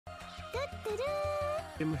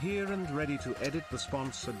I'm here and ready to edit the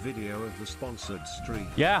sponsored video of the sponsored stream.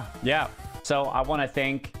 Yeah. So I want to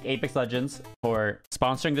thank Apex Legends for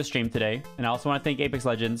sponsoring the stream today. And I also want to thank Apex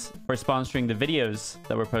Legends for sponsoring the videos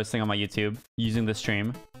that we're posting on my YouTube using the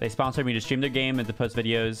stream. They sponsored me to stream their game and to post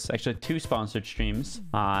videos, actually 2 sponsored streams.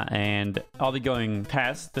 And I'll be going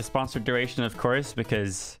past the sponsored duration, of course,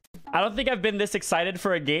 because I don't think I've been this excited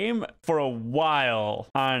for a game for a while.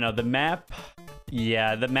 I don't know, the map.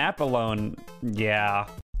 Yeah, the map alone. Yeah.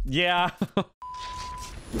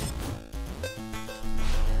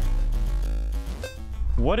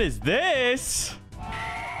 What is this?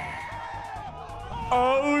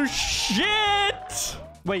 Oh, shit!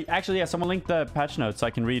 Wait, actually, yeah, someone linked the patch notes so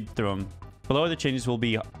I can read through them. Below are the changes we'll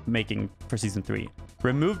be making for Season 3.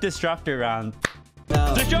 Remove Disruptor round.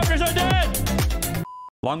 No. Disruptors are dead!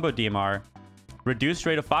 Longbow DMR. Reduced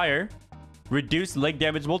rate of fire. Reduced leg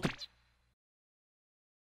damage multiple.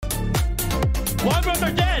 Longbows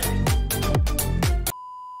are dead!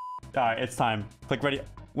 Alright, it's time. Click ready.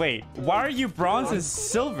 Wait, why are you bronze and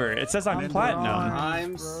silver? It says I'm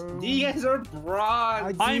platinum. You guys are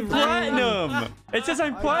bronze. I'm platinum. It says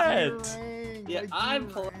I'm plat. Yeah, I'm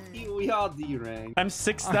plat. We all D rank. I'm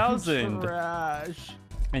 6,000.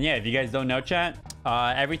 And yeah, if you guys don't know, chat,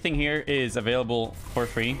 everything here is available for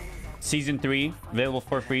free. Season 3 available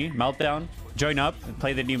for free. Meltdown. Join up and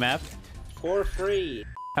play the new map for free.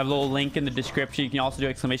 I have a little link in the description. You can also do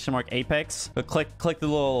 !Apex. But click the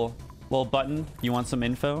little button. You want some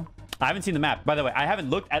info? I haven't seen the map, by the way. I haven't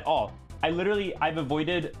looked at all. I've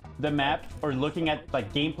avoided the map or looking at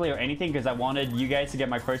like gameplay or anything because I wanted you guys to get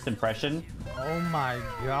my first impression. Oh my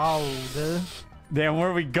god. Damn, where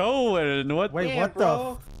are we going? What? Wait, what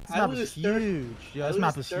the? This map is huge. Yeah, this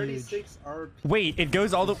map is huge. Wait, it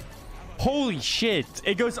goes all the. Holy shit!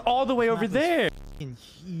 It goes all the way over there.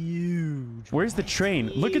 Huge. Where's the train?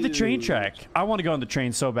 Huge. Look at the train track. I want to go on the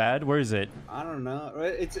train so bad. Where is it? I don't know.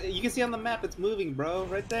 You can see on the map it's moving, bro.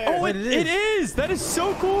 Right there. Oh, it is. That is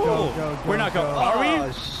so cool. Go, We're not going. Are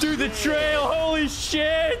we? Through the trail. Holy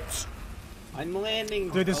shit. I'm landing.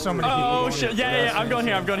 Dude, there's so many people. Oh shit. Yeah. I'm going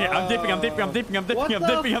here. I'm dipping. I'm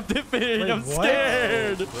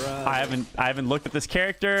scared. I haven't looked at this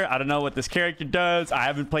character. I don't know what this character does. I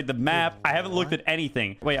haven't played the map. I haven't looked at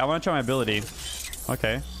anything. Wait, I want to try my ability.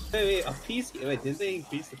 Okay. Wait, a peacekeeper. Wait, didn't they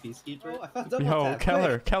increase the peacekeeper? Oh, I found double Yo,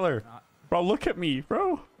 tap. Keller. Bro, look at me,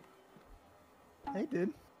 bro. Hey,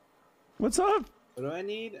 dude. What's up? What do I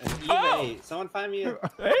need? An eBay. Someone find me a...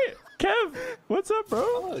 Hey, Kev. What's up, bro?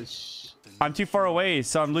 Oh, I'm too far away,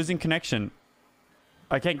 so I'm losing connection.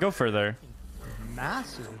 I can't go further.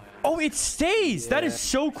 Massive. Oh, it stays. Yeah. That is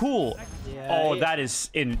so cool. Yeah, oh, that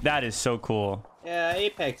is so cool. Yeah,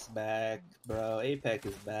 Apex back, bro. Apex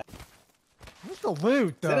is back. What's the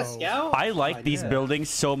loot, though? Is that a scout? I like these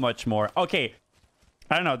buildings so much more. Okay.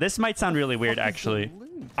 I don't know. This might sound really weird, actually.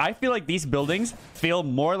 I feel like these buildings feel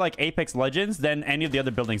more like Apex Legends than any of the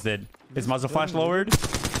other buildings did. Is muzzle flash lowered?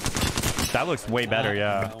 That looks way better,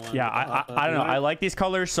 yeah. Yeah, I don't know. I like these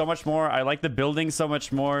colors so much more. I like the buildings so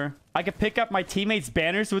much more. I could pick up my teammates'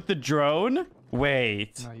 banners with the drone.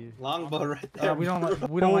 Wait. Longbow right there. We don't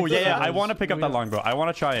oh, like yeah. I want to pick up that longbow. I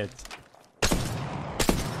want to try it.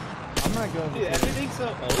 I'm gonna go. Dude, everything's so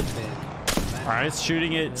open. Alright, it's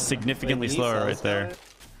shooting it significantly slower right there.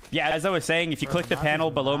 Yeah, as I was saying, if you click the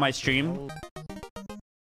panel below my stream,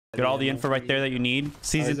 get all the info right there that you need.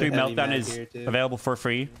 Season 3 Meltdown is available for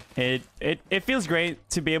free. It feels great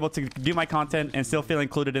to be able to do my content and still feel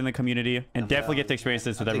included in the community and definitely get to experience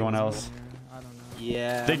this with everyone else.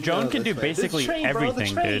 Yeah. The drone can do basically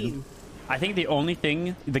everything, dude. I think the only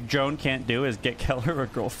thing the drone can't do is get Keller a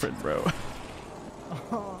girlfriend, bro.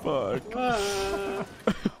 Fuck.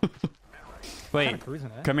 Wait,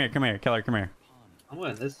 come here, Keller, come here. I'm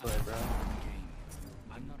going this way, bro.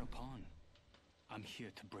 I'm not a pawn. I'm here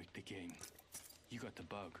to break the game. You got the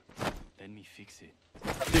bug. Let me fix it.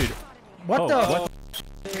 Dude. What the?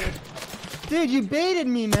 Dude, you baited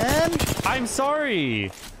me, man. I'm sorry.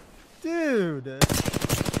 Dude.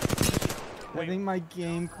 I think my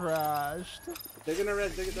game crashed. They're gonna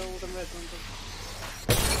res. They're gonna res.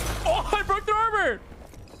 Oh, I broke the armor.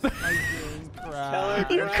 My game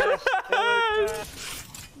crashed. You crashed.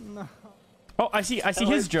 No. Oh, I see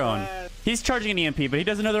his drone. He's charging an EMP, but he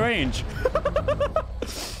doesn't know the range.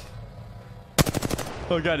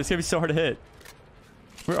 Oh god, it's gonna be so hard to hit.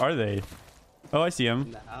 Where are they? Oh, I see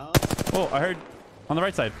him. No. Oh, I heard on the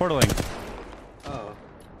right side, portaling. Oh.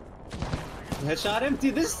 Headshot him?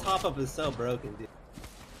 Dude, this top-up is so broken, dude.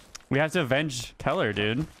 We have to avenge Keller,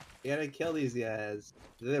 dude. You gotta kill these guys.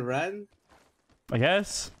 Do they run? I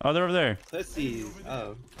guess. Oh, they're over there. Pussies.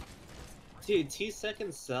 Oh. Dude,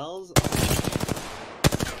 2-second cells?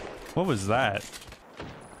 What was that?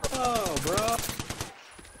 Oh, bro.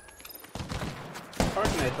 How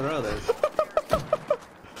can I throw this?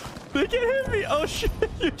 They can hit me! Oh shit!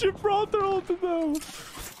 You just brought their ult to them!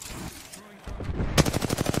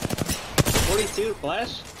 42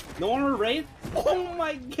 flash? No one will raid? Oh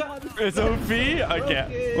my god! It's OP?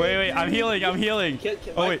 Okay. Wait, I'm healing.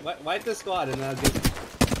 Oh wait. Wipe the squad and I'll get...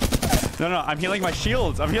 No, I'm healing my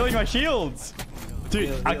shields. Dude,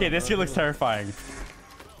 Heal, okay, this bro, here looks terrifying.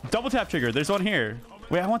 Double tap trigger. There's one here.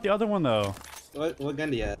 Wait, I want the other one though. What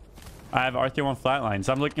gun do you have? I have R31 flatline,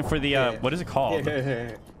 so I'm looking for the what is it called?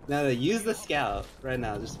 Here. Now use the scout right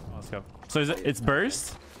now. Just Let's go. So it's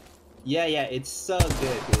burst? yeah, it's so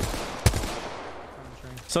good, dude.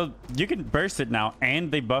 So you can burst it now,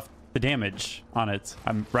 and they buffed the damage on it.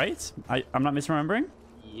 I'm right? I'm not misremembering?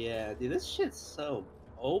 Yeah, dude, this shit's so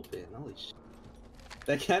open. Holy shit.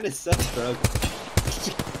 That gun is so broken.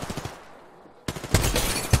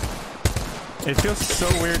 It feels so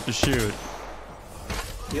weird to shoot.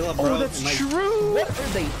 Heal up, bro. that's true. What are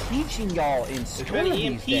they teaching y'all in They're school trying to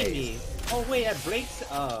these EMP days? me. Oh wait, that breaks.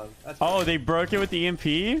 Oh, that's Oh, they broke it with the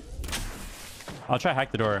EMP? I'll try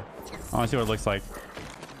hack the door. I want to see what it looks like.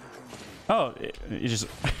 Oh, it just...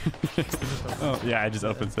 oh, yeah, it just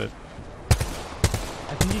opens it. I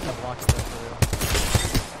think you can block it for real.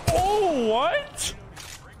 Oh, what?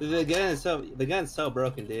 the gun's so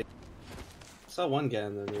broken, dude. I saw one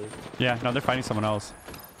gun though, dude. Yeah, no, they're fighting someone else.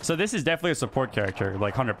 So this is definitely a support character,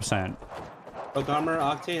 like 100%. Oak armor,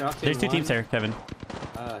 Octane. There's two teams here, Kevin.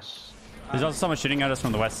 There's also someone shooting at us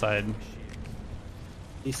from the west side.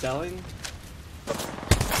 He's selling.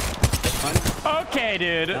 Okay,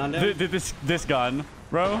 dude. This gun,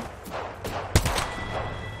 bro.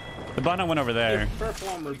 The bundle went over there.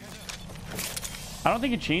 Performer. I don't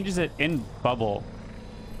think it changes it in bubble.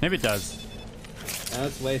 Maybe it does. No,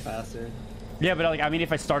 it's way faster. Yeah, but like, I mean,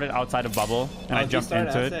 if I started outside of bubble and I jumped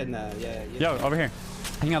into it. No, yeah. Yo, over here.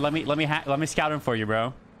 Hang on, let me scout him for you,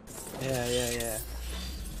 bro. Yeah.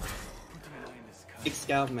 Big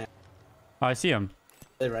scout, man. Oh, I see him. Are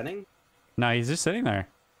they running? No, he's just sitting there.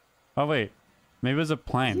 Oh wait, maybe it was a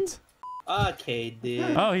plant. Okay,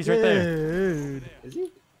 dude. Oh, he's right there. Dude. Is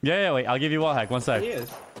he? Yeah, wait, I'll give you wall hack. One sec. He is.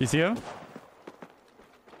 You see him?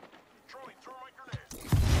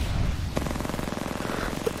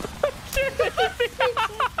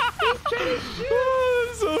 Oh,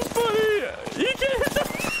 that's so funny. You can't hit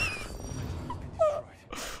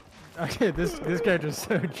the... Okay, this character's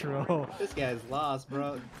so troll. This guy's lost,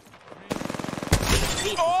 bro.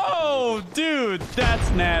 Oh, dude, that's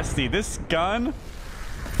nasty. This gun.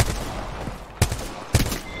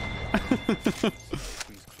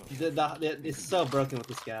 It's so broken with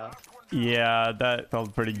the scout. Yeah, that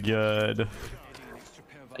felt pretty good.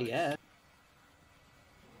 Yeah.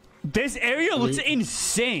 This area looks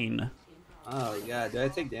insane. Oh god, do I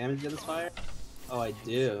take damage in this fire? Oh, I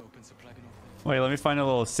do. Wait, let me find a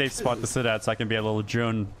little safe spot to sit at so I can be a little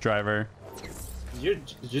drone driver.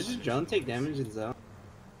 Does your drone take damage in zone?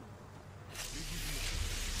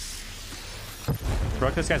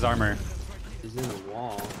 Broke this guy's armor. He's in the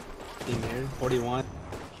wall. Team here, 41.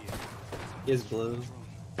 He is blue.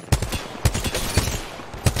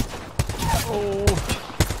 Oh.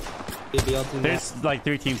 BBL There's like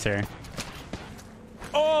 3 teams here.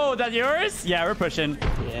 Oh, that yours? Yeah, we're pushing.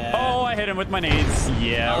 Yeah. Oh, I hit him with my nades.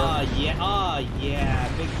 Yeah. Oh yeah,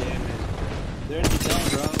 big damage. They're in the zone,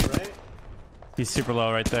 bro, right? He's super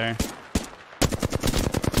low right there.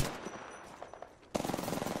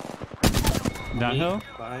 Downhill?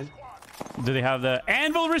 Fine. Do they have the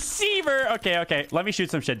anvil receiver? Okay. Let me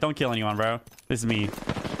shoot some shit. Don't kill anyone, bro. This is me.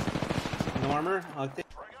 No armor? Octane.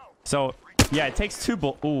 So, yeah, it takes 2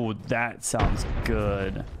 bull. Ooh, that sounds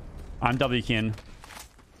good. I'm W keying.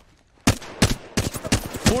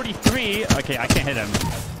 43. Okay, I can't hit him.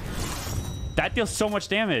 That deals so much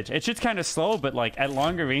damage. It's just kind of slow, but like at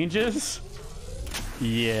longer ranges.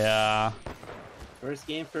 Yeah. First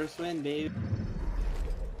game, first win, baby.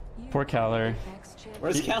 Poor Keller.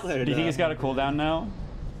 Where's Keller? Do you think he's got a cooldown now?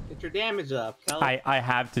 Get your damage up, Keller. I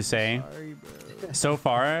have to say, Sorry, bro. so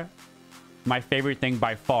far, my favorite thing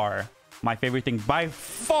by far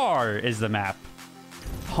is the map.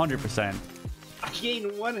 100%. I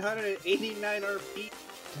gained 189 RP.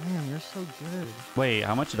 Damn, you're so good. Wait,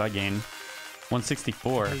 how much did I gain?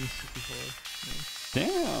 164. 64.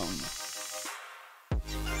 Damn.